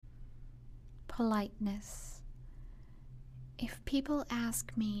politeness. If people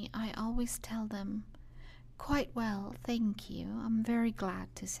ask me, I always tell them, "Quite well, thank you, I'm very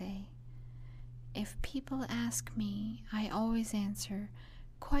glad to say." If people ask me, I always answer,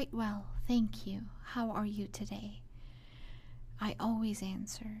 "Quite well, thank you, how are you today?" I always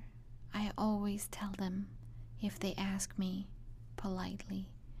answer, I always tell them if they ask me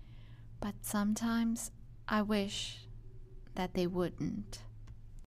politely. But sometimes I wish that they wouldn't.